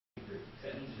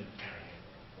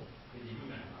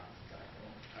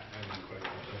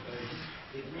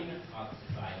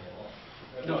hypothesis viable.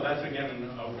 No, that's again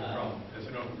an open problem. It's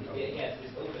an open problem. Yes,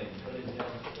 it's open, but it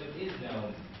is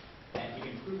known that you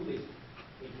can prove it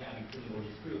cannot be proven or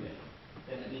disproven.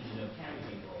 Then that means you know can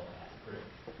be capable as proof.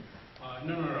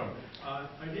 No.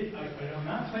 I'm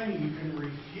not saying you can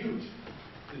refute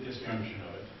the disjunction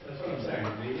of it. That's what I'm saying. The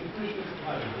information is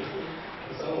provided. This is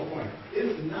the subtle point. It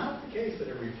is not the case that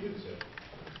it refutes it.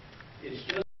 It's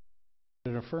just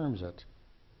it affirms it.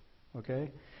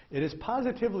 Okay? It is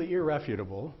positively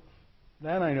irrefutable.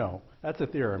 That I know. That's a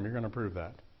theorem. You're going to prove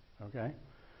that. Okay?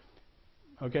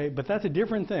 Okay, but that's a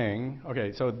different thing.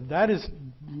 Okay, so that is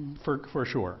for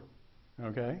sure.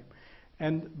 Okay?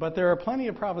 But there are plenty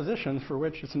of propositions for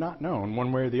which it's not known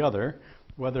one way or the other,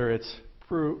 whether it's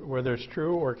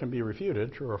true or can be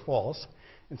refuted, true or false.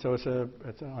 And so it's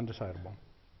undecidable.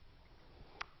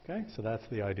 Okay, so that's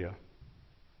the idea.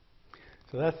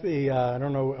 So that's the, I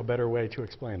don't know a better way to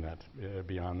explain that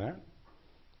beyond that.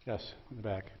 Yes, in the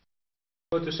back.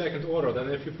 Go to second order, then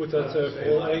if you put that for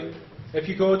all A, if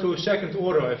you go to second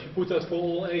order, if you put that for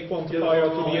all A quantifier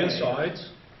to the inside.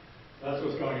 That's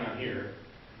what's going on here.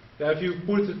 Yeah, if you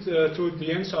put it to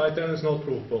the inside, then it's not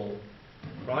provable,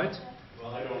 right?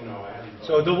 Well, I don't know. I haven't.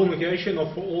 So double negation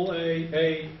of for all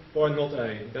A or not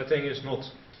A. That thing is not.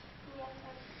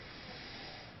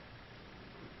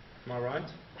 Am I right?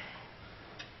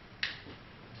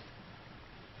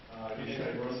 Do you think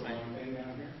I wrote the wrong thing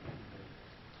down here?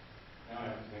 Now I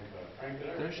have to think about it. Frank, did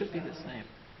I There should be the same.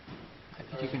 I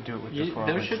think you can do it with the 4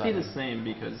 There should be the same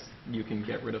because you can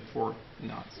get rid of 4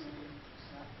 knots.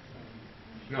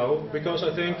 No, because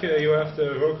I think you have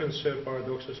the Huygens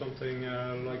paradox or something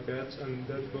like that, and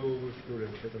that will exclude it,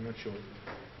 but I'm not sure.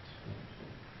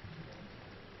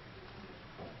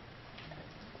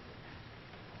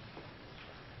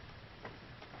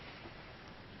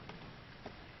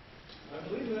 I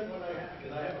believe that what I have,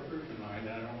 because I have a proof in mind,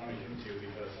 and I don't want to give it to you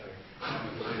because I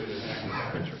don't believe it is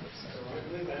accurate. So I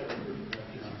believe I have a proof in mind.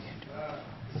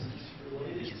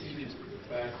 Related to the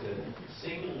fact that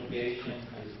single negation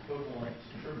is equivalent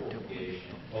to triple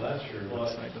negation. Well, that's true.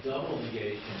 But double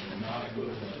negation is not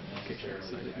equivalent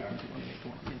necessarily to actual.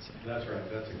 That's right.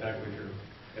 That's exactly true.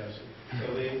 Yes.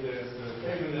 So the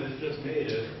statement that is just made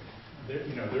is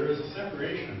that, there is a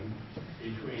separation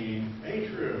between A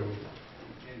true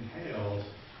entails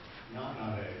not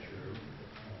A true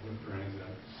with parentheses.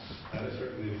 That is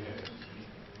certainly the case.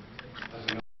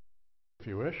 If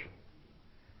you wish,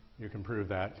 you can prove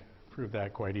that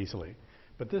quite easily.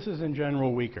 But this is in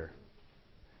general weaker.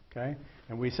 Okay?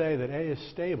 And we say that A is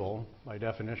stable by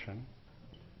definition.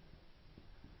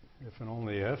 If and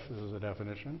only if, this is a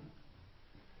definition.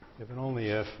 If and only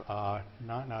if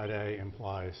not A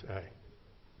implies A.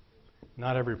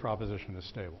 Not every proposition is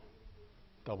stable.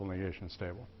 Double negation is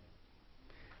stable.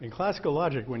 In classical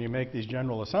logic, when you make these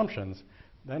general assumptions,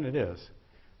 then it is.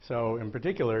 So in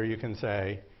particular, you can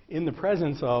say, in the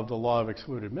presence of the law of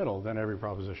excluded middle, then every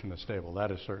proposition is stable.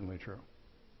 That is certainly true.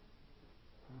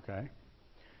 Okay?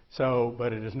 So,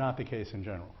 but it is not the case in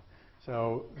general.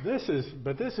 So this is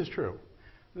true.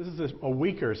 This is a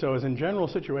weaker, so as in general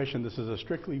situation, this is a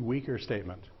strictly weaker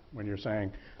statement when you're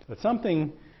saying that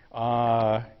something,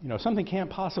 something can't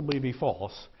possibly be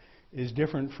false is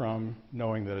different from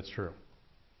knowing that it's true.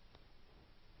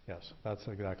 Yes, that's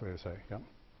exactly to say, yeah.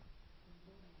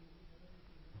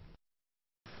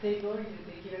 Stable is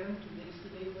equivalent to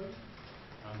decibel?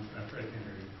 I'm afraid I can't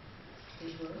hear you.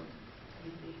 Stable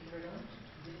is equivalent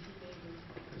to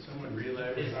decibel. Could someone relay?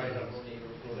 Okay,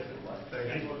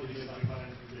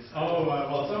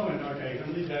 you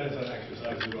can leave that as an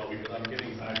exercise as well because I'm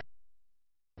getting tired.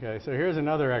 Okay, so here's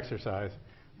another exercise,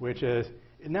 which is,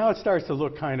 now it starts to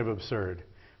look kind of absurd,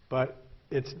 but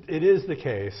it is the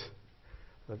case,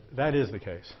 that is the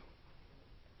case.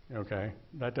 Okay,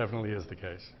 that definitely is the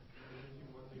case.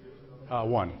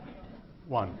 One,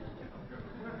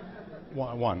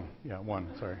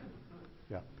 sorry.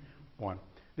 Yeah, one.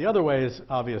 The other way is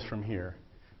obvious from here,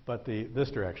 but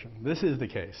this direction. This is the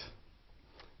case.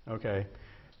 Okay.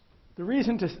 The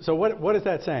reason so what is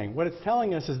that saying? What it's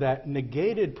telling us is that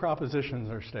negated propositions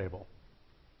are stable.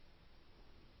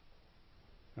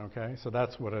 Okay, so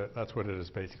that's what it is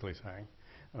basically saying.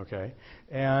 Okay,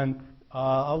 and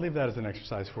I'll leave that as an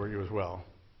exercise for you as well.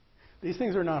 These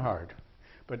things are not hard.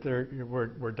 But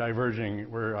we're diverging.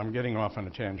 I'm getting off on a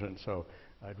tangent, so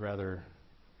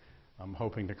I'm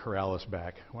hoping to corral us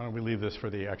back. Why don't we leave this for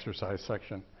the exercise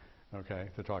section, okay,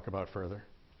 to talk about further.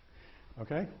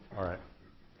 Okay? All right.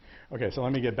 Okay, so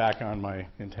let me get back on my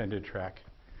intended track.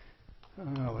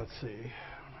 Let's see.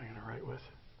 What am I going to write with?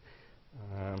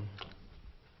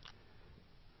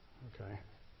 Okay.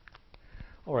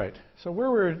 All right, so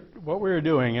what we're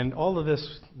doing, and all of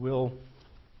this will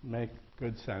make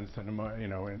good sense, and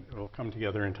it will come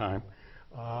together in time.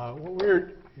 What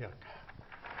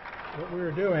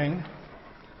we're doing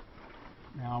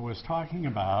now was talking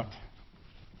about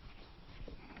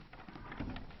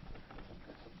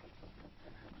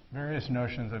various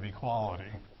notions of equality.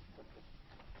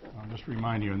 I'll just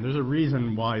remind you, and there's a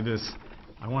reason why this,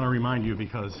 I want to remind you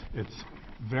because it's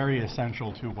very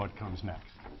essential to what comes next.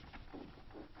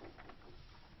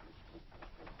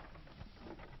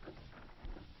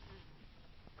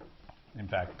 In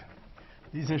fact,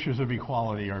 these issues of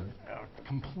equality are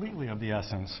completely of the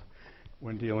essence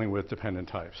when dealing with dependent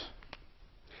types.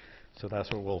 So that's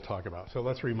what we'll talk about. So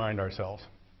let's remind ourselves.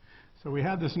 So we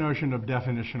had this notion of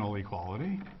definitional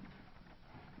equality.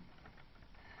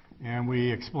 And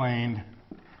we explained,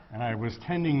 and I was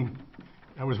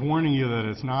warning you that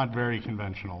it's not very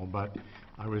conventional, but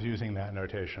I was using that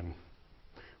notation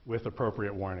with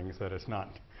appropriate warnings that it's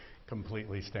not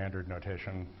completely standard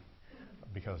notation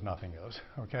because nothing is,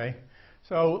 okay?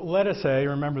 So let us say,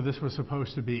 remember this was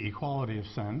supposed to be equality of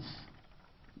sense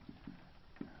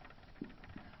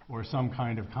or some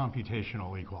kind of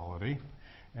computational equality.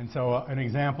 And so an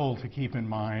example to keep in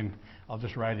mind, I'll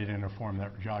just write it in a form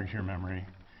that jogs your memory.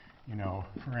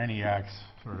 For any x,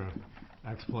 sort of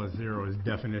x plus 0 is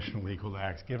definitionally equal to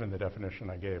x, given the definition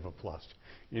I gave of plus.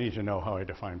 You need to know how I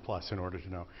define plus in order to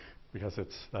know, because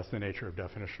that's the nature of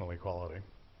definitional equality.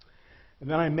 And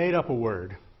then I made up a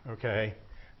word, okay?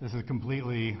 This is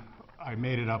completely, I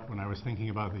made it up when I was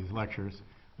thinking about these lectures.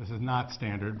 This is not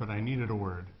standard, but I needed a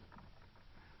word,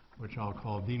 which I'll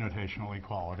call denotational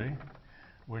equality,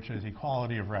 which is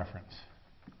equality of reference.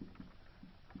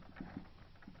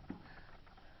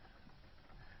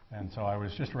 And so I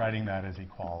was just writing that as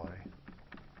equality,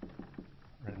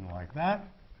 written like that,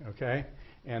 okay?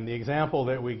 And the example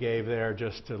that we gave there,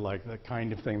 just to like the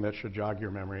kind of thing that should jog your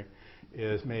memory,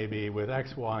 is maybe with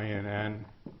x, y, and n,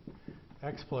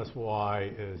 x plus y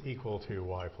is equal to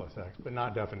y plus x, but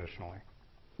not definitionally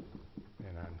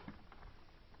in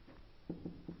n.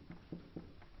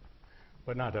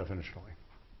 But not definitionally,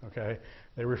 okay?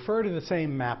 They refer to the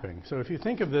same mapping. So if you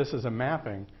think of this as a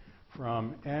mapping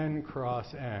from n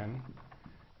cross n,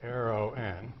 arrow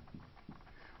n,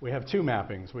 we have two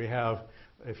mappings. We have,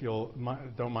 if you'll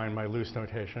don't mind my loose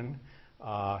notation,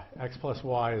 x plus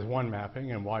y is one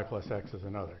mapping and y plus x is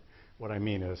another. What I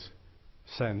mean is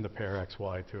send the pair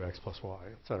xy to x plus y,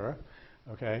 et cetera.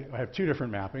 Okay, I have two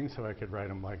different mappings, so I could write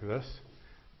them like this.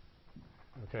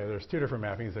 Okay, there's two different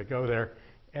mappings that go there,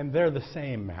 and they're the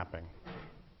same mapping.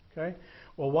 Okay,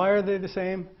 well, why are they the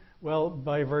same? Well,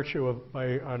 by virtue of, by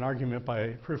an argument, by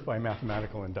proof by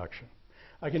mathematical induction.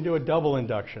 I can do a double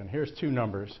induction. Here's two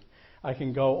numbers. I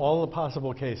can go all the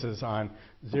possible cases on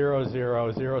 0,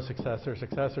 0, 0 successor,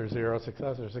 successor, 0,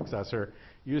 successor, successor,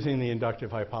 using the inductive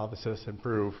hypothesis and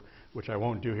prove, which I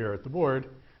won't do here at the board,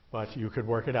 but you could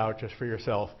work it out just for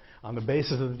yourself on the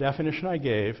basis of the definition I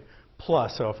gave,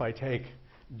 plus, so if I take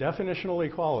definitional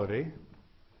equality,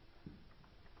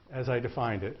 as I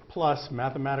defined it, plus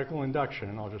mathematical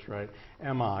induction, I'll just write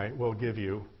MI, will give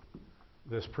you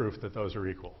this proof that those are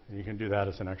equal. And you can do that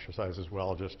as an exercise as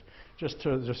well, just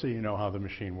so you know how the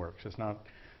machine works. It's not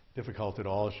difficult at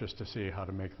all, it's just to see how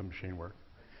to make the machine work.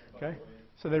 Okay?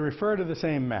 So they refer to the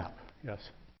same map. Yes?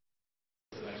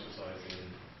 It's an exercise in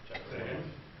chapter 1.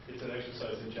 It's an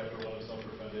exercise in chapter 1 of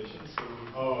Software Foundations. So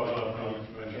okay,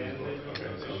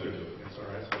 so it's all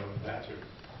right, so that too.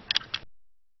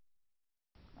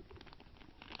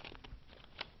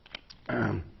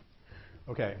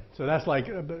 Okay, so that's like,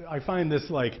 I find this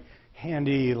like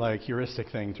handy, like heuristic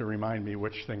thing to remind me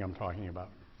which thing I'm talking about.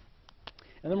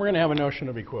 And then we're going to have a notion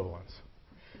of equivalence.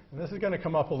 And this is going to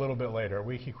come up a little bit later,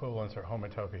 weak equivalence or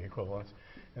homotopy equivalence,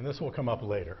 and this will come up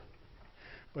later.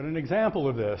 But an example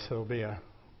of this, it'll be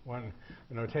the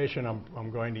notation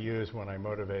I'm going to use when I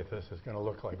motivate this is going to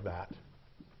look like that,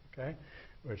 okay?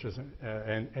 Which is,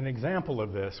 an example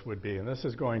of this would be, and this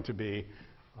is going to be,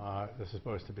 this is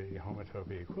supposed to be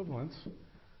homotopy equivalence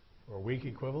or weak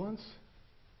equivalence.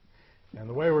 And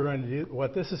the way we're going to do,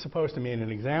 what this is supposed to mean,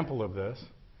 an example of this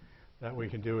that we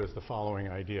can do is the following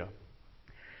idea.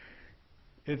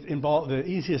 It involves the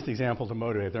easiest example to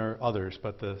motivate, there are others,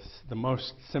 but the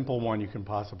most simple one you can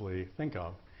possibly think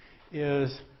of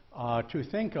is to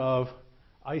think of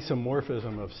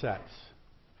isomorphism of sets,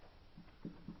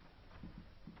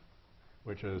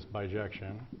 which is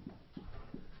bijection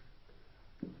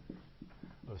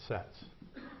of sets.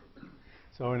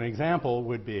 So an example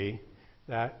would be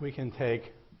that we can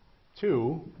take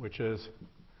 2, which is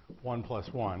 1 plus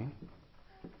 1,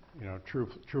 true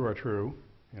or true,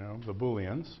 the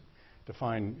Booleans,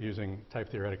 defined using type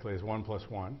theoretically as 1 plus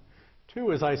 1.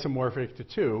 2 is isomorphic to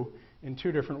 2 in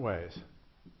two different ways.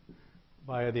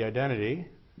 Via the identity,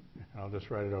 I'll just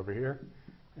write it over here,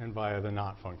 and via the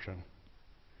not function.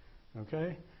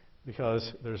 Okay?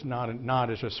 Because there's not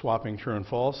is just swapping true and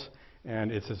false,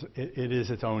 and it is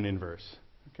its own inverse.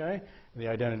 Okay? The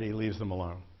identity leaves them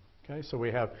alone. Okay? So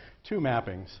we have two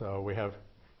mappings. So we have,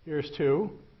 here's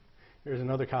 2, here's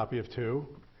another copy of 2.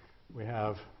 We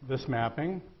have this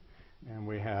mapping, and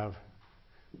we have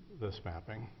this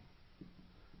mapping.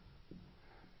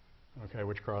 Okay,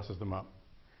 which crosses them up.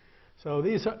 So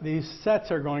these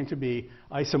sets are going to be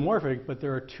isomorphic, but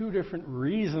there are two different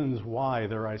reasons why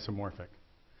they're isomorphic.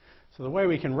 So the way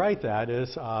we can write that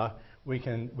is we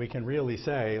can really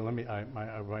say,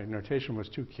 my notation was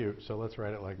too cute, so let's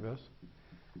write it like this.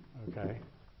 Okay.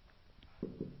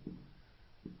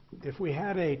 If we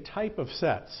had a type of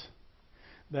sets,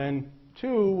 then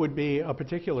 2 would be a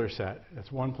particular set.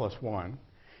 It's 1 plus 1.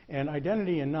 And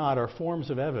identity and not are forms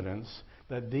of evidence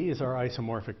that these are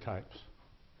isomorphic types.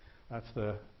 That's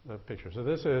the picture. So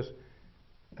this is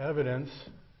evidence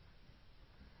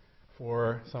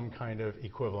for some kind of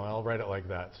equivalent. I'll write it like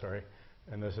that, sorry.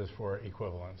 And this is for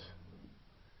equivalence.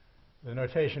 The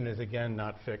notation is, again,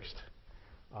 not fixed,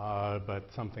 but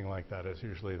something like that is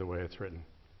usually the way it's written.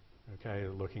 Okay,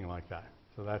 looking like that.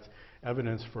 So that's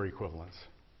evidence for equivalence.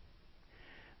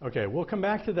 Okay, we'll come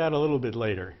back to that a little bit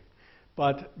later.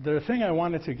 But the thing I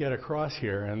wanted to get across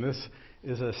here, and this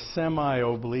is a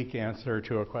semi-oblique answer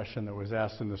to a question that was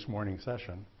asked in this morning's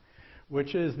session,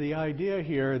 which is the idea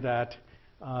here that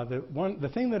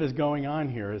the thing that is going on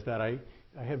here is that I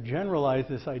have generalized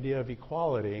this idea of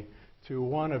equality to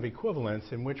one of equivalence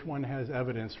in which one has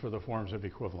evidence for the forms of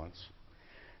equivalence.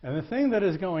 And the thing that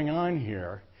is going on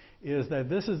here is that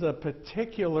this is a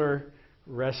particular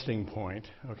resting point.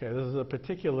 Okay, this is a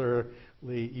particularly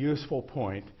useful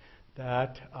point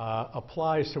that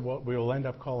applies to what we will end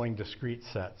up calling discrete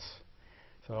sets.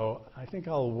 So I think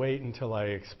I'll wait until I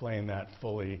explain that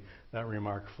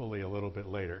remark fully a little bit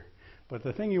later. But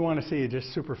the thing you want to see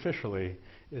just superficially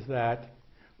is that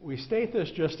we state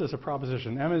this just as a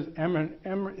proposition.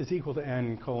 M is equal to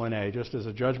n colon A, just as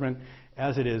a judgment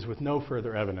as it is with no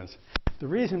further evidence. The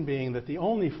reason being that the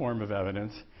only form of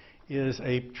evidence is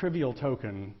a trivial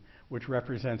token which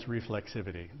represents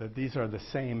reflexivity, that these are the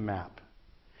same map.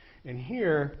 And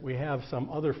here we have some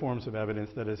other forms of evidence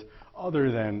that is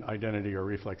other than identity or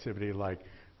reflexivity, like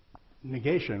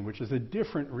negation, which is a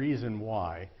different reason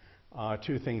why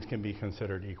two things can be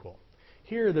considered equal.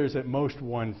 Here there's at most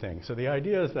one thing. So the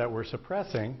idea is that we're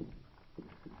suppressing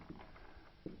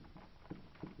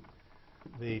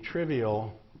the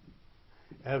trivial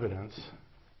evidence,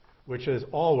 which is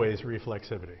always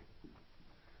reflexivity.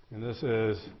 And this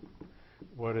is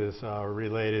what is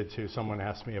related to, someone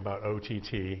asked me about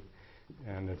OTT,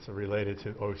 and it's related to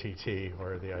OTT,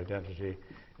 or the identity.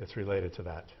 It's related to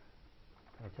that.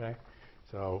 Okay?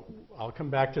 So I'll come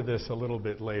back to this a little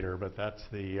bit later, but that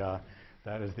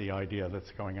is the idea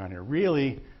that's going on here.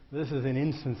 Really, this is an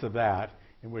instance of that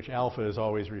in which alpha is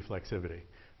always reflexivity.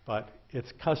 But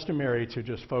it's customary to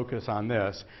just focus on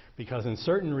this, because in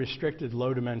certain restricted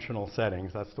low-dimensional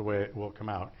settings, that's the way it will come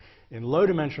out. In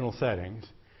low-dimensional settings,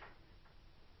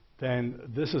 then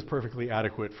this is perfectly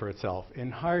adequate for itself. In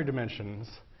higher dimensions,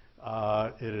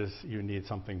 you need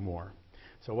something more.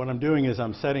 So what I'm doing is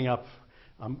I'm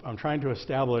trying to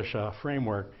establish a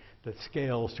framework that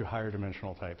scales to higher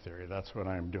dimensional type theory. That's what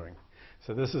I'm doing.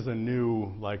 So this is a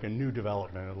new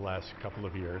development in the last couple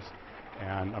of years,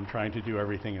 and I'm trying to do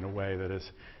everything in a way that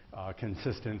is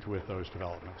consistent with those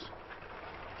developments.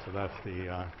 So that's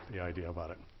the idea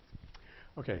about it.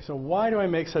 Okay, so why do I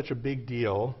make such a big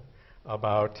deal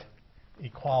about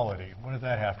equality? What does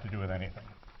that have to do with anything?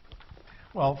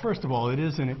 Well, first of all, it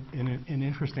is an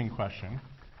interesting question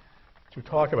to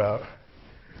talk about.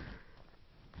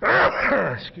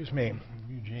 Excuse me,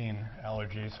 Eugene,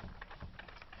 allergies.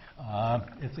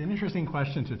 It's an interesting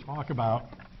question to talk about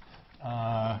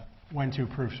when two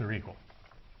proofs are equal.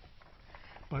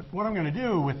 But what I'm going to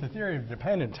do with the theory of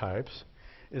dependent types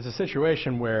is a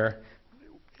situation where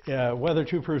whether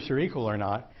two proofs are equal or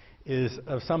not is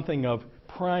of something of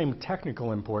prime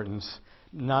technical importance,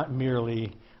 not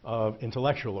merely of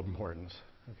intellectual importance.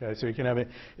 Okay, so you can have it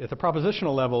at the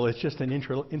propositional level. It's just an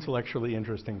intellectually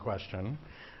interesting question,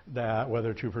 that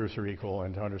whether two proofs are equal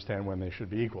and to understand when they should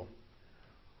be equal.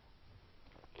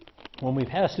 When we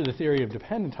pass to the theory of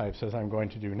dependent types, as I'm going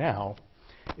to do now,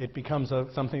 it becomes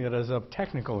something that is of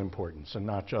technical importance and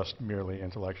not just merely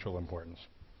intellectual importance.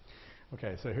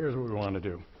 Okay, so here's what we want to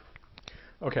do.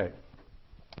 Okay,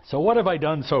 so what have I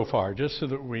done so far, just so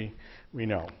that we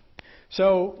know?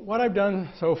 So what I've done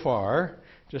so far,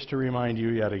 just to remind you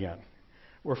yet again,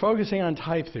 we're focusing on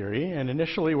type theory, and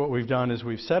initially what we've done is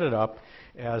we've set it up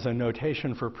as a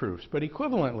notation for proofs. But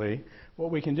equivalently,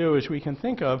 what we can do is we can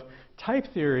think of type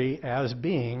theory as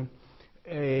being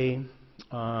a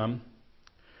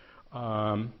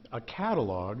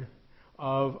catalog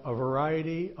of a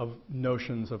variety of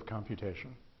notions of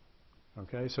computation.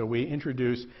 Okay, so we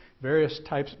introduce various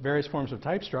forms of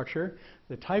type structure.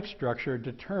 The type structure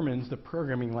determines the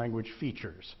programming language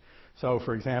features. So,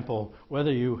 for example,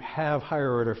 whether you have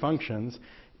higher order functions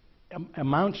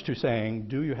amounts to saying,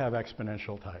 do you have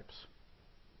exponential types?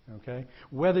 Okay?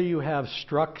 Whether you have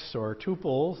structs or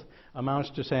tuples amounts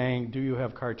to saying, do you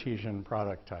have Cartesian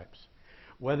product types?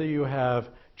 Whether you have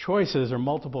choices or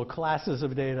multiple classes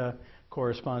of data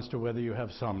corresponds to whether you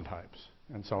have sum types,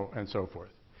 and so forth.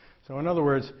 So in other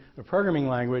words, a programming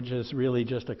language is really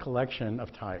just a collection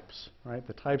of types, right?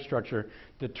 The type structure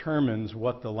determines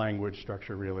what the language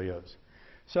structure really is.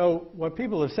 So what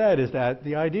people have said is that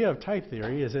the idea of type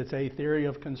theory is it's a theory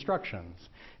of constructions.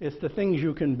 It's the things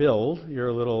you can build,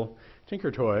 your little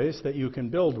tinker toys that you can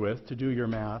build with to do your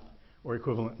math or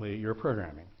equivalently your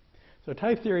programming. So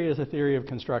type theory is a theory of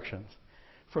constructions.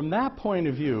 From that point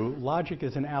of view, logic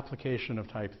is an application of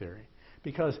type theory,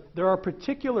 because there are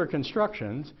particular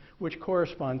constructions which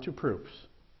correspond to proofs.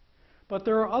 But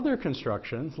there are other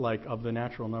constructions, like of the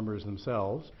natural numbers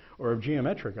themselves, or of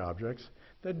geometric objects,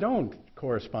 that don't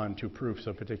correspond to proofs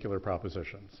of particular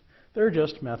propositions. They're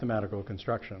just mathematical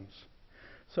constructions.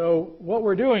 So what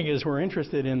we're doing is we're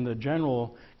interested in the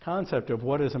general concept of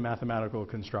what is a mathematical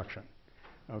construction.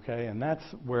 Okay, and that's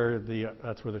where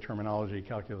the terminology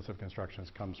calculus of constructions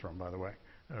comes from, by the way.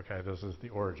 Okay, this is the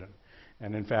origin.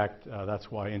 And in fact,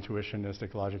 that's why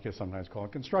intuitionistic logic is sometimes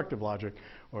called constructive logic,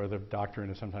 or the doctrine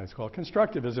is sometimes called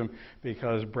constructivism,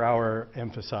 because Brouwer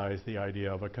emphasized the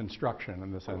idea of a construction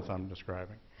in the sense I'm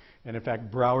describing. And in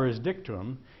fact, Brouwer's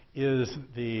dictum is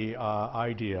the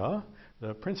idea,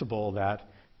 the principle that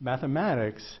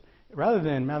mathematics, rather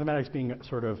than mathematics being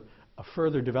sort of a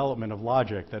further development of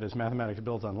logic, that is, mathematics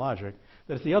builds on logic,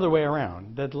 that it's the other way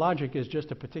around, that logic is just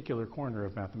a particular corner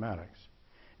of mathematics.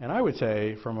 And I would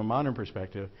say, from a modern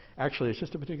perspective, actually it's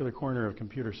just a particular corner of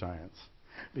computer science,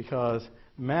 because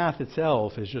math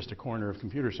itself is just a corner of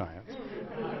computer science.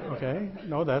 Okay?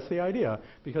 No, that's the idea,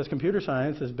 because computer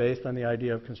science is based on the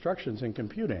idea of constructions in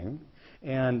computing,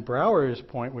 and Brouwer's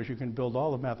point was you can build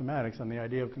all of mathematics on the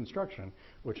idea of construction,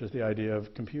 which is the idea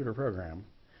of computer program.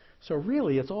 So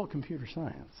really, it's all computer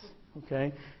science.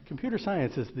 Okay? Computer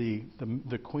science is the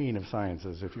queen of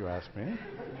sciences, if you ask me.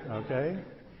 Okay?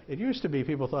 It used to be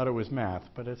people thought it was math,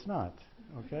 but it's not.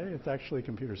 Okay? It's actually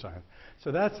computer science.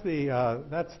 So that's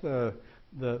the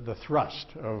thrust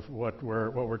of what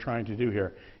we're trying to do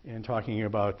here in talking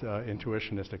about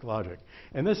intuitionistic logic.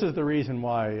 And this is the reason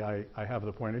why I have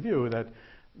the point of view that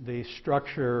the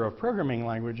structure of programming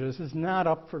languages is not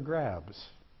up for grabs.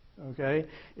 Okay?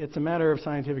 It's a matter of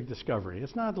scientific discovery.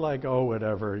 It's not like, oh,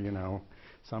 whatever, you know,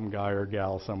 some guy or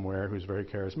gal somewhere who's very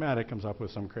charismatic comes up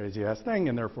with some crazy-ass thing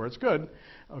and therefore it's good.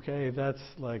 Okay? That's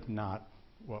like not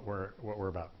what we're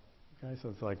about. Okay? So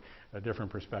it's like a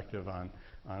different perspective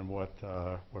on what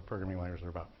programming languages are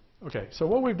about. Okay, so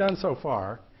what we've done so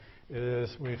far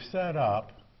is we've set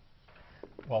up,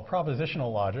 well,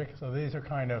 propositional logic. So these are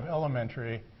kind of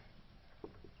elementary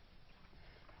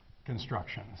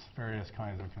constructions, various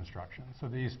kinds of constructions. So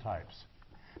these types.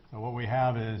 So what we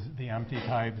have is the empty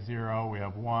type 0, we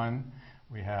have 1,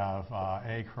 we have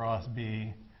A cross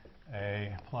B,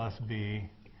 A plus B,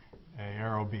 A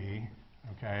arrow B,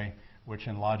 okay, which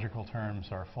in logical terms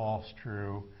are false,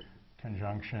 true,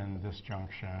 conjunction,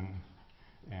 disjunction,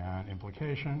 and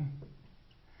implication.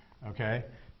 Okay?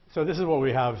 So this is what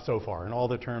we have so far, and all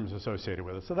the terms associated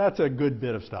with it. So that's a good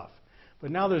bit of stuff. But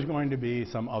now there's going to be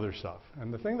some other stuff.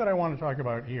 And the thing that I want to talk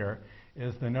about here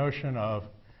is the notion of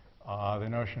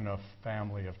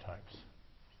family of types.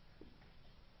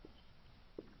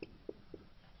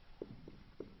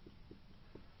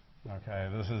 Okay,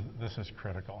 this is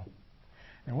critical.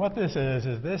 And what this is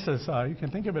you can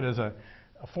think of it as a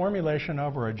formulation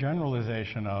of or a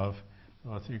generalization of,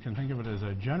 well, so you can think of it as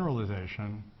a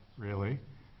generalization, really,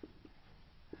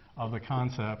 of the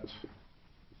concept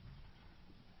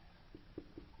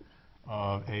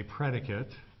of a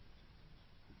predicate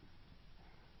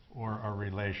or a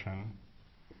relation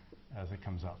as it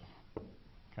comes up.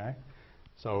 Okay?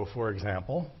 So, for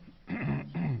example,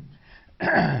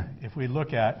 if we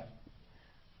look at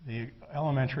the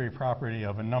elementary property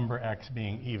of a number x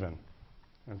being even,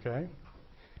 okay?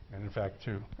 And in fact,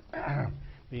 to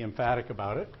be emphatic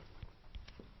about it,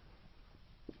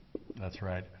 that's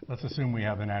right. Let's assume we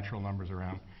have the natural numbers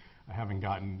around. I haven't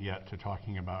gotten yet to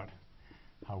talking about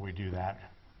how we do that,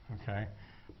 okay?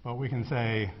 But we can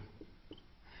say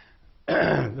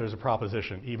there's a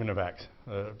proposition, even of x.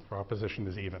 The proposition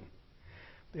is even.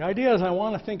 The idea is I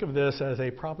want to think of this as a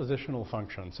propositional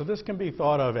function. So this can be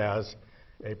thought of as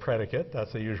a predicate.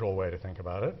 That's the usual way to think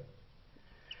about it.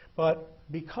 But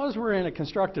because we're in a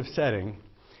constructive setting,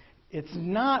 it's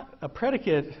not a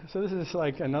predicate. So this is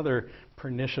like another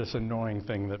pernicious, annoying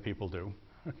thing that people do,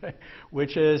 okay?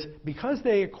 Which is because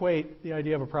they equate the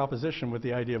idea of a proposition with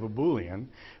the idea of a Boolean,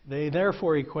 they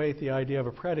therefore equate the idea of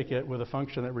a predicate with a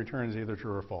function that returns either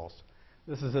true or false.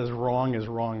 This is as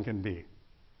wrong can be.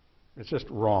 It's just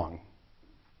wrong.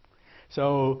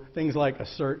 So things like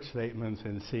assert statements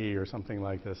in C or something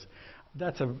like this,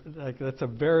 it's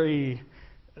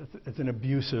an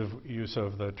abusive use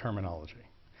of the terminology.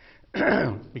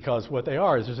 Because what they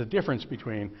are is there's a difference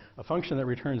between a function that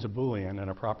returns a Boolean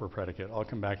and a proper predicate. I'll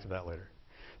come back to that later.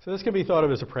 So this can be thought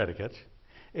of as a predicate.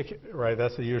 Right,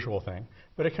 that's the usual thing.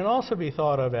 But it can also be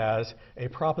thought of as a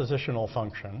propositional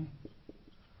function.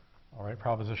 All right,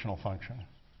 propositional function.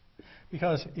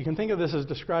 Because you can think of this as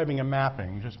describing a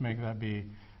mapping. Just make that be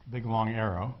a big long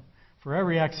arrow. For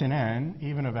every x in n,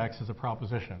 even of x is a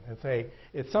proposition.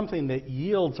 It's something that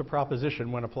yields a proposition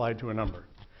when applied to a number.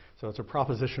 So it's a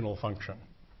propositional function.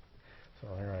 So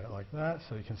I write it like that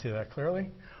so you can see that clearly.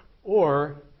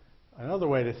 Or another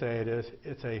way to say it is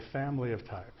it's a family of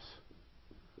types.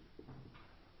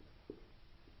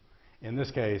 In this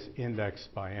case,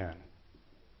 indexed by n.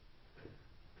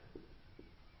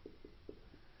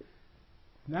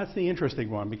 And that's the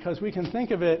interesting one, because we can think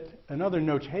of it, another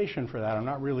notation for that, I'm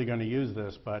not really going to use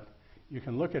this, but you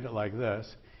can look at it like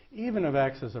this. Even of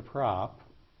x as a prop,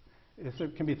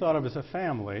 it can be thought of as a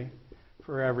family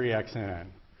for every x in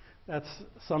n. That's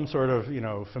some sort of,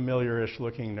 familiar-ish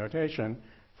looking notation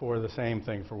for the same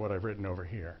thing for what I've written over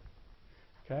here.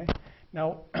 Okay?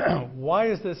 Now,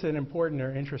 why is this an important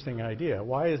or interesting idea?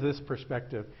 Why is this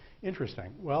perspective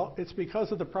interesting? Well, it's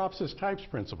because of the props as types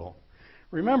principle.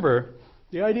 Remember,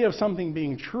 the idea of something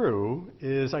being true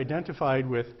is identified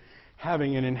with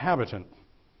having an inhabitant.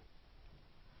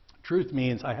 Truth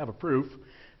means I have a proof.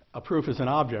 A proof is an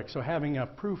object, so having a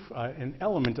proof, an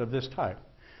element of this type.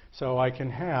 So I can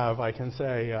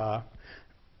say,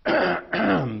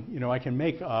 I can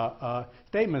make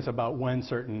statements about when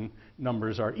certain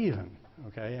numbers are even,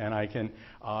 okay? And I can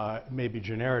maybe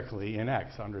generically in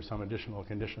x under some additional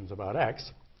conditions about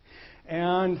x.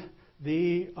 And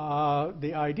the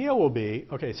idea will be,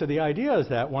 okay, so the idea is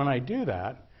that when I do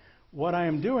that, what I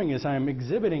am doing is I am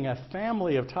exhibiting a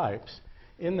family of types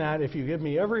in that if you give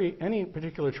me any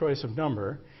particular choice of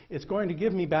number, it's going to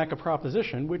give me back a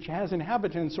proposition which has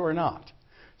inhabitants or not.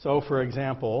 So for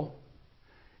example,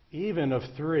 even of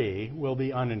 3 will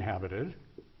be uninhabited.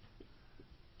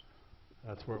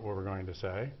 That's what we're going to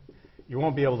say. You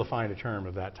won't be able to find a term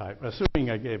of that type,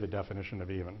 assuming I gave a definition of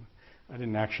even. I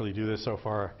didn't actually do this so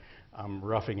far. I'm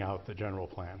roughing out the general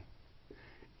plan.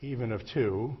 Even of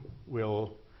 2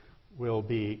 will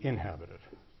be inhabited.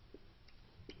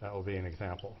 That will be an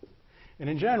example. And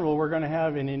in general, we're going to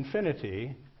have an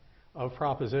infinity of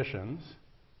propositions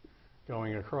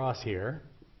going across here,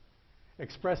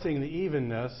 expressing the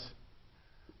evenness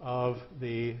of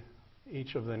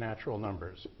each of the natural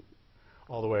numbers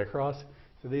all the way across.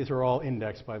 So these are all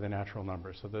indexed by the natural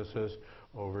numbers. So this is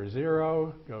over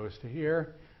 0 goes to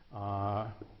here,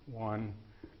 1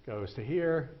 goes to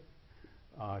here,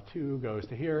 2 goes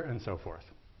to here, and so forth.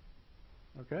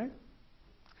 Okay?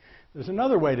 There's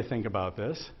another way to think about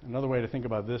this, another way to think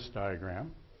about this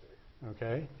diagram,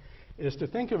 okay, is to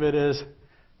think of it as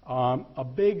a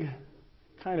big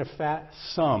kind of fat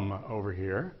sum over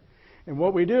here. And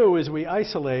what we do is we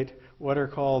isolate what are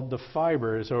called the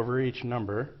fibers over each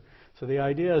number. So the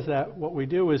idea is that what we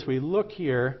do is we look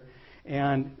here,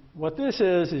 and what this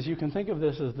is you can think of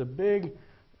this as the big,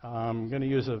 I'm going to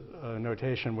use a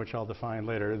notation which I'll define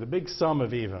later, the big sum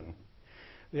of even.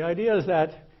 The idea is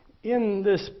that in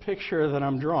this picture that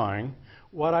I'm drawing,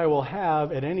 what I will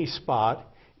have at any spot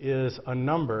is a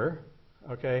number,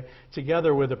 okay,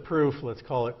 together with a proof, let's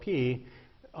call it P,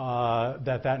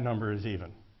 that number is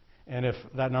even. And if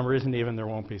that number isn't even, there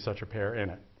won't be such a pair in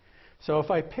it. So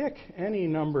if I pick any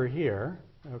number here,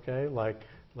 okay, like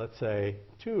let's say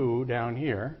 2 down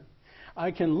here,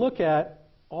 I can look at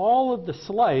all of the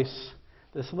slice,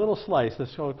 this little slice, this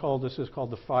is called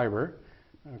the fiber,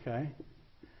 okay.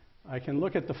 I can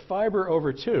look at the fiber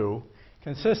over 2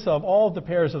 consists of all of the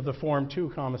pairs of the form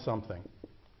 2 comma something,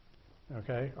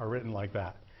 okay, are written like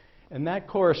that. And that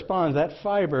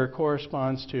fiber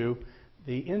corresponds to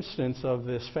the instance of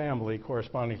this family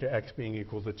corresponding to x being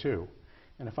equal to 2.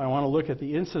 And if I want to look at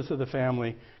the instance of the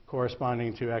family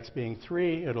corresponding to x being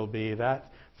 3, it'll be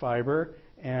that fiber,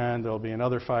 and there'll be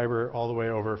another fiber all the way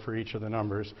over for each of the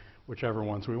numbers, whichever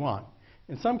ones we want.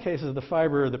 In some cases,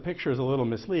 the picture is a little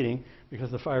misleading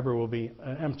because the fiber will be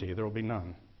empty. There will be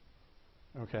none.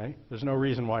 Okay? There's no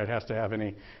reason why it has to have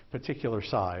any particular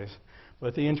size.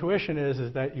 But the intuition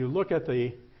is that you look at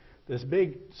this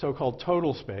big so-called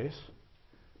total space,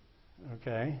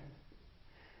 okay?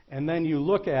 And then you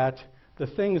look at the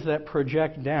things that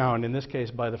project down, in this case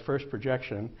by the first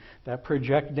projection, that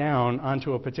project down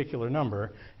onto a particular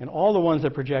number. And all the ones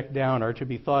that project down are to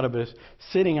be thought of as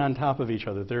sitting on top of each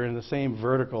other. They're in the same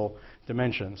vertical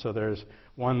dimension. So there's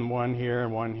one here,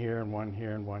 and one here, and one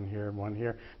here, and one here, and one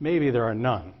here. Maybe there are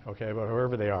none, okay, but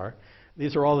however they are.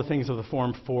 These are all the things of the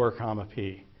form 4 comma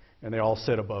p, and they all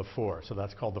sit above 4. So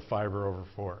that's called the fiber over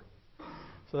 4.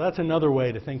 So that's another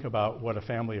way to think about what a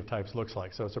family of types looks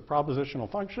like. So it's a propositional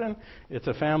function, it's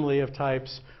a family of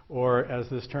types, or as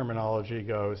this terminology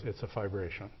goes, it's a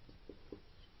fibration.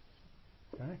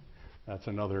 Okay? That's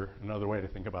another way to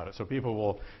think about it. So people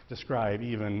will describe,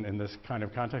 even in this kind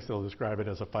of context, they'll describe it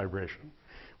as a fibration.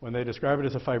 When they describe it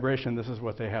as a fibration, this is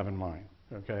what they have in mind.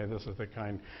 Okay? This is the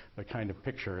kind of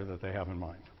picture that they have in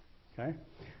mind. Okay?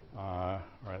 All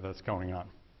right, that's going on.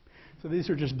 So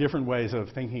these are just different ways of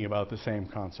thinking about the same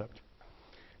concept.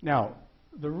 Now,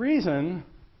 the reason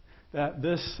that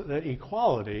that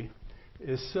equality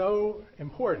is so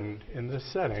important in this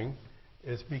setting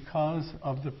is because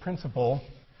of the principle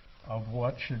of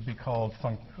what should be called,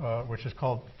 which is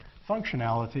called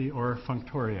functionality or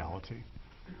functoriality,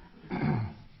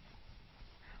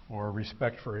 or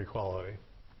respect for equality.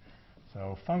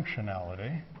 So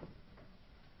functionality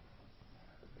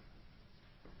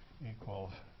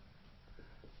equals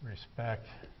respect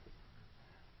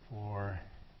for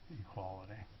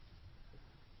equality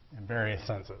in various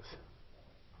senses.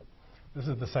 This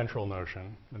is the central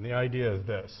notion, and the idea is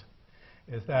this,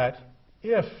 is that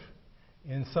if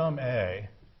in some A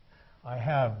I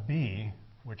have B,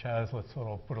 which has, let's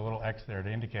put a little x there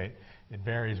to indicate it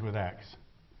varies with x,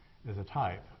 is a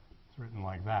type. It's written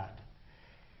like that.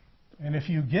 And if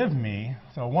you give me,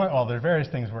 there are various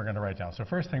things we're going to write down. So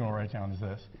first thing we'll write down is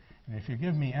this. And if you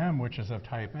give me M, which is of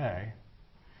type A,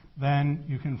 then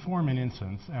you can form an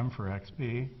instance, M for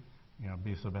xb,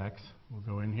 b sub x will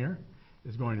go in here,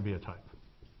 is going to be a type.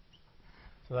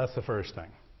 So that's the first thing.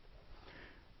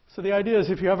 So the idea is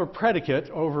if you have a predicate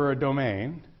over a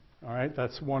domain, all right,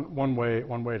 that's one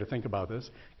way to think about this,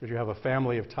 because you have a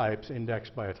family of types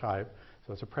indexed by a type,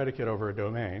 so it's a predicate over a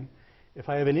domain. If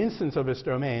I have an instance of its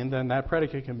domain, then that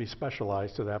predicate can be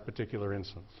specialized to that particular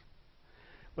instance.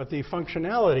 But the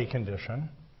functionality condition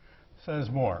says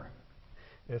more.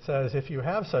 It says if you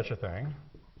have such a thing,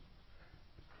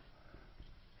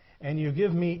 and you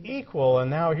give me equal, and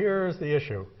now here's the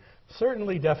issue,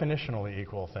 certainly definitionally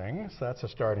equal things, that's a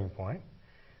starting point,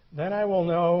 then I will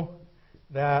know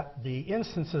that the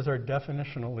instances are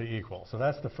definitionally equal. So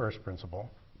that's the first principle.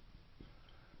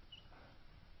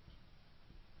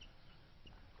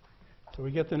 So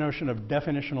we get the notion of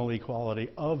definitional equality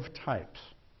of types.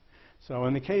 So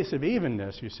in the case of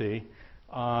evenness, you see,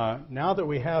 now that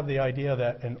we have the idea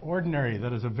that an ordinary,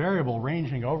 that is a variable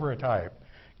ranging over a type,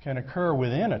 can occur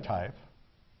within a type,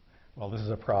 well, this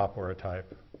is a prop or a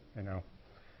type,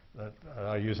 that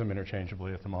I use them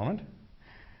interchangeably at the moment,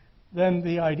 then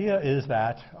the idea is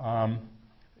that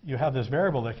you have this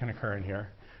variable that can occur in here.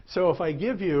 So if I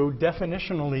give you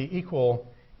definitionally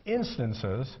equal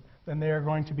instances, then they are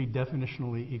going to be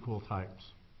definitionally equal types.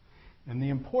 And the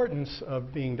importance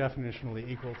of being definitionally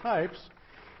equal types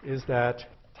is that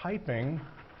typing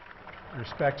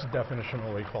respects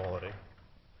definitional equality.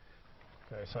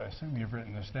 Okay, so I assume you've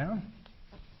written this down.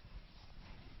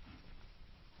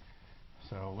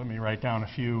 So let me write down a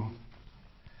few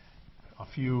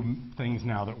things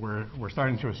now that we're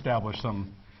starting to establish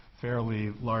some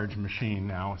fairly large machine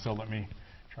now. So let me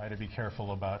try to be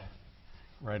careful about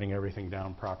writing everything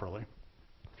down properly.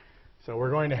 So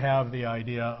we're going to have the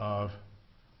idea of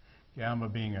gamma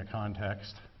being a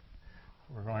context.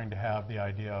 We're going to have the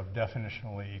idea of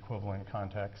definitionally equivalent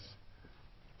contexts.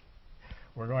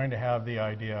 We're going to have the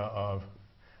idea of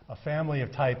a family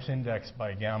of types indexed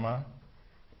by gamma.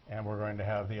 And we're going to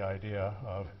have the idea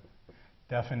of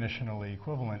definitionally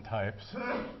equivalent types,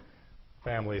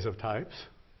 families of types.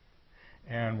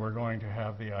 And we're going to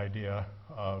have the idea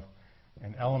of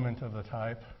an element of the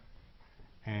type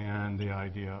and the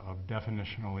idea of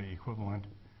definitionally equivalent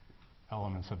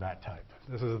elements of that type.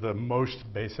 This is the most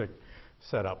basic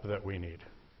setup that we need.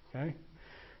 Okay?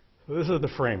 So this is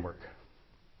the framework.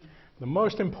 the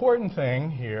most important thing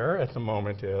here at the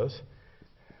moment is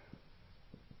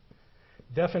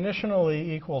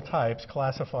definitionally equal types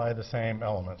classify the same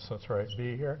elements. So let's write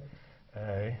B here,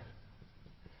 A,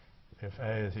 if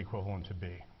A is equivalent to B.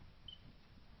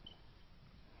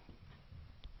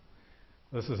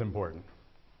 This is important.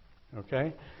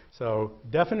 Okay? So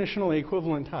definitionally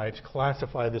equivalent types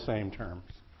classify the same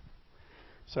terms.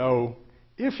 So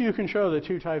if you can show that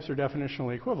two types are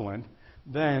definitionally equivalent,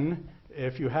 then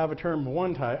if you have a term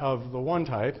of the one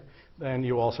type, then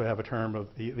you also have a term of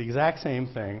the exact same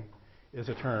thing is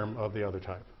a term of the other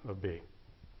type, of B.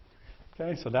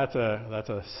 Okay, so that's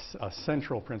a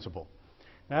central principle.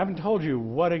 Now, I haven't told you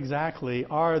what exactly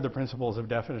are the principles of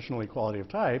definitional equality of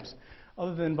types,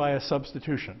 other than by a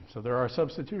substitution. So there are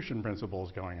substitution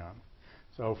principles going on.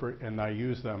 So and I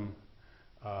use them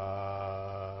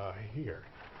here.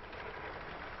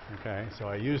 Okay, so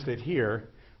I used it here.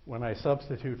 When I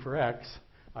substitute for x,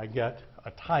 I get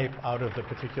a type out of the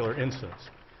particular instance.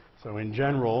 So in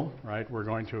general, right, we're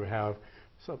going to have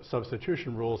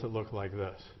substitution rules that look like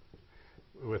this.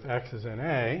 With x is in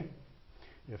A,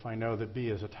 if I know that B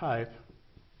is a type,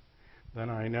 then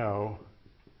I know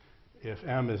if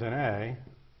M is in A,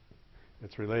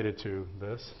 it's related to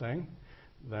this thing,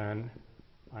 then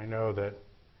I know that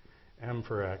M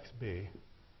for x, B,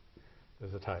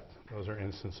 is a type. Those are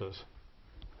instances.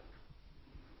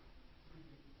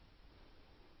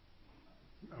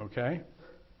 Okay?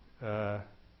 I have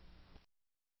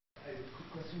a quick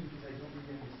question because I don't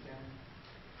really understand.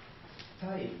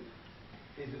 Type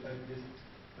is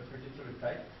a particular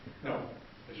type? No,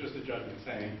 it's just a judgment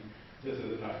saying this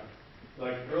is a type.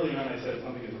 Like early on I said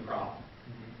something is a prop.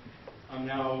 I'm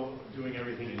now doing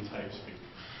everything in type speak.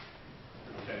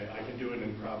 Okay, I can do it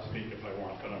in prop speak if I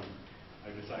want, but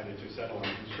I've decided to settle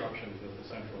on constructions as the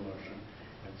central notion.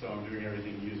 And so I'm doing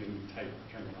everything using type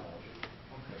terminology.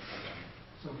 Okay.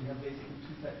 So we have basically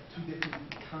two different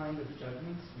kinds of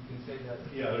judgments. We can say that.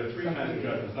 Yeah, there are three kinds of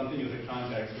judgments. Something is a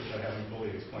context, which I haven't fully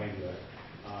explained yet.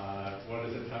 One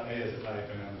is A is a type,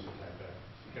 and M is a type A.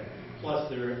 Okay. Plus,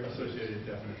 there are associated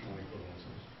definitional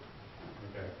equivalences.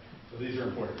 Okay. So these are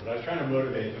important. But I was trying to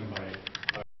motivate them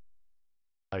by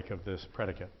like of this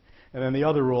predicate. And then the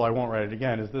other rule, I won't write it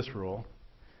again, is this rule.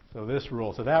 So this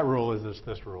rule, so that rule is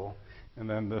this rule, and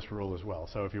then this rule as well.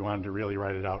 So if you wanted to really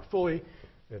write it out fully,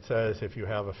 it says if you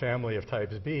have a family of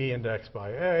types B indexed by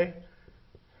A,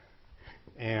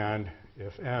 and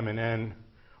if M and N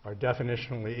are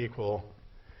definitionally equal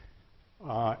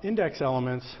index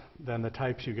elements, then the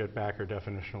types you get back are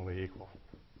definitionally equal.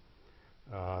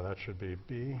 That should be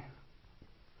B.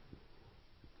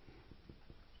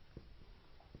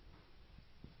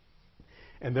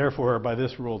 And therefore, by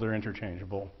this rule, they're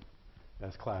interchangeable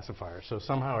as classifiers. So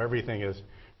somehow everything is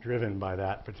driven by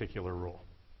that particular rule.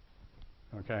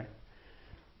 Okay?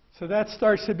 So that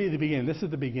starts to be the beginning. This is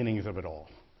the beginnings of it all,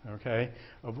 okay,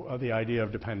 of the idea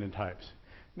of dependent types.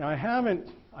 Now,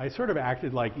 I sort of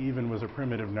acted like even was a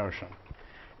primitive notion.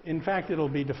 In fact, it'll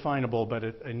be definable, but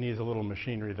it needs a little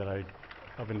machinery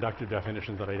of inductive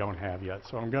definitions that I don't have yet.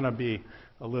 So I'm going to be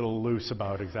a little loose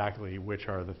about exactly which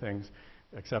are the things,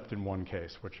 except in one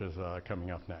case, which is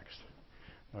coming up next.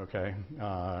 Okay,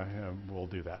 we'll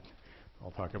do that.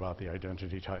 I'll talk about the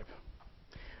identity type.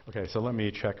 Okay, so let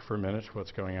me check for a minute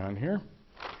what's going on here.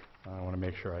 I want to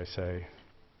make sure I say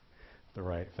the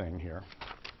right thing here.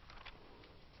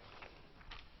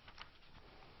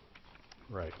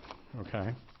 Right,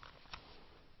 okay.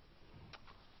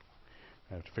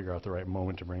 I have to figure out the right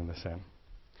moment to bring this in.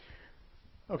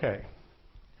 Okay,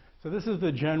 so this is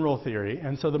the general theory,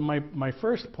 and so my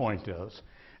first point is,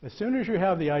 as soon as you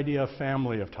have the idea of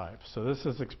family of types, so this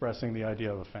is expressing the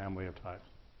idea of a family of types,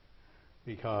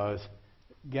 because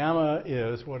gamma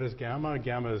is, what is gamma?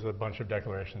 Gamma is a bunch of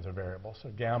declarations of variables.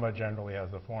 So gamma generally has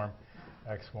the form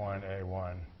x1,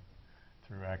 a1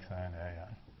 through xn,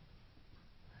 an.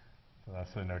 So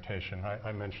that's the notation.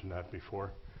 I mentioned that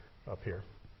before up here.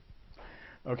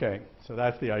 Okay, so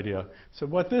that's the idea. So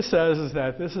what this says is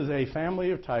that this is a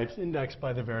family of types indexed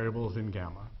by the variables in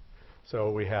gamma.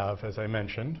 So we have, as I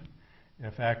mentioned,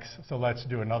 if x, so let's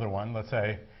do another one. Let's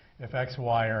say if x,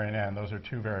 y are in n, those are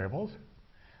two variables,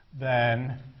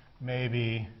 then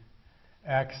maybe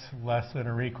x less than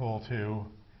or equal to,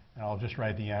 and I'll just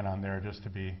write the n on there just to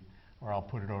be, or I'll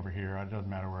put it over here. It doesn't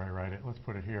matter where I write it. Let's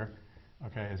put it here.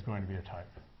 Okay, is going to be a type.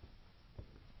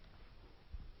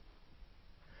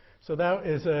 So that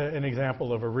is an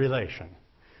example of a relation.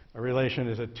 A relation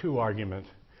is a two-argument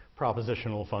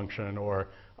propositional function, or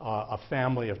a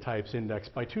family of types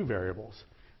indexed by two variables,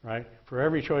 right? For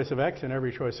every choice of x and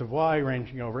every choice of y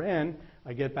ranging over n,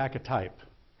 I get back a type.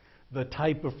 The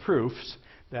type of proofs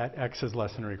that x is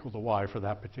less than or equal to y for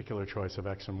that particular choice of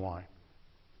x and y.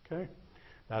 Okay?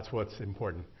 That's what's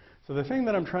important. So the thing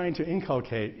that I'm trying to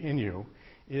inculcate in you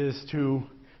is to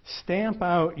stamp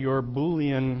out your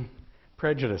Boolean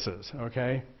prejudices,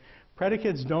 okay?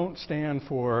 Predicates don't stand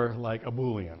for like a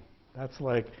Boolean. That's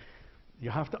like, you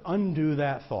have to undo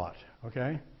that thought,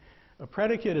 okay? A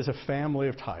predicate is a family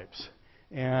of types.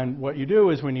 And what you do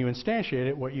is when you instantiate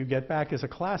it, what you get back is a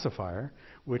classifier,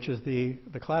 which is the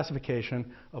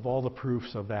classification of all the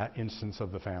proofs of that instance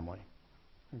of the family,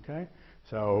 okay?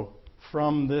 So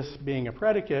from this being a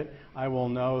predicate, I will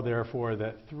know, therefore,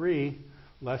 that 3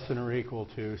 less than or equal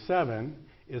to 7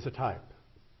 is a type.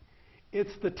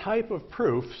 It's the type of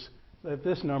proofs that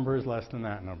this number is less than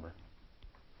that number.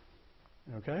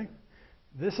 Okay?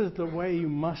 This is the way you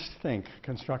must think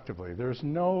constructively. There's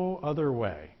no other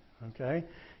way. Okay?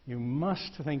 You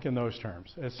must think in those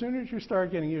terms. As soon as you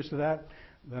start getting used to that,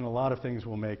 then a lot of things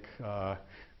will make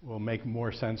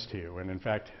more sense to you. And in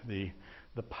fact, the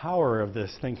power of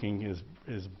this thinking is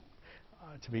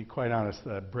to be quite honest,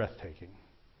 breathtaking.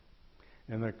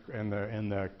 In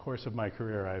the course of my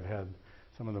career, I've had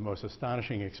some of the most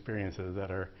astonishing experiences that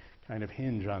are kind of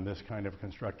hinge on this kind of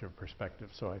constructive perspective.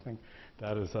 So I think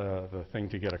that is the thing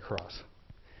to get across.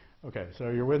 Okay, so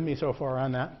you're with me so far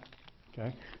on that?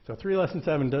 Okay, so 3 less than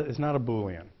 7 is not a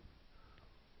Boolean.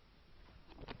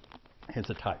 It's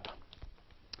a type.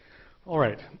 All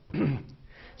right.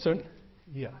 So,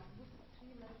 yeah.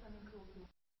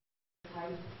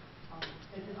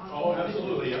 Oh,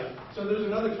 absolutely, yeah. So there's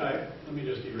another type. Let me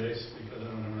just erase because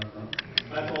I don't have enough room.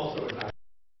 That's also a type.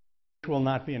 It will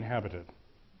not be inhabited.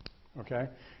 Okay?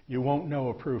 You won't know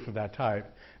a proof of that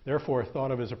type. Therefore,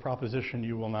 thought of as a proposition,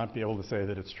 you will not be able to say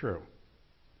that it's true.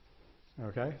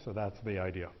 Okay? So that's the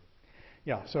idea.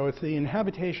 Yeah, so it's the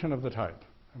inhabitation of the type.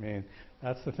 I mean,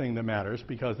 that's the thing that matters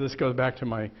because this goes back to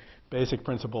my basic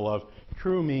principle of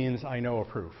true means I know a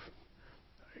proof.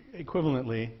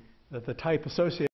 Equivalently, that the type associated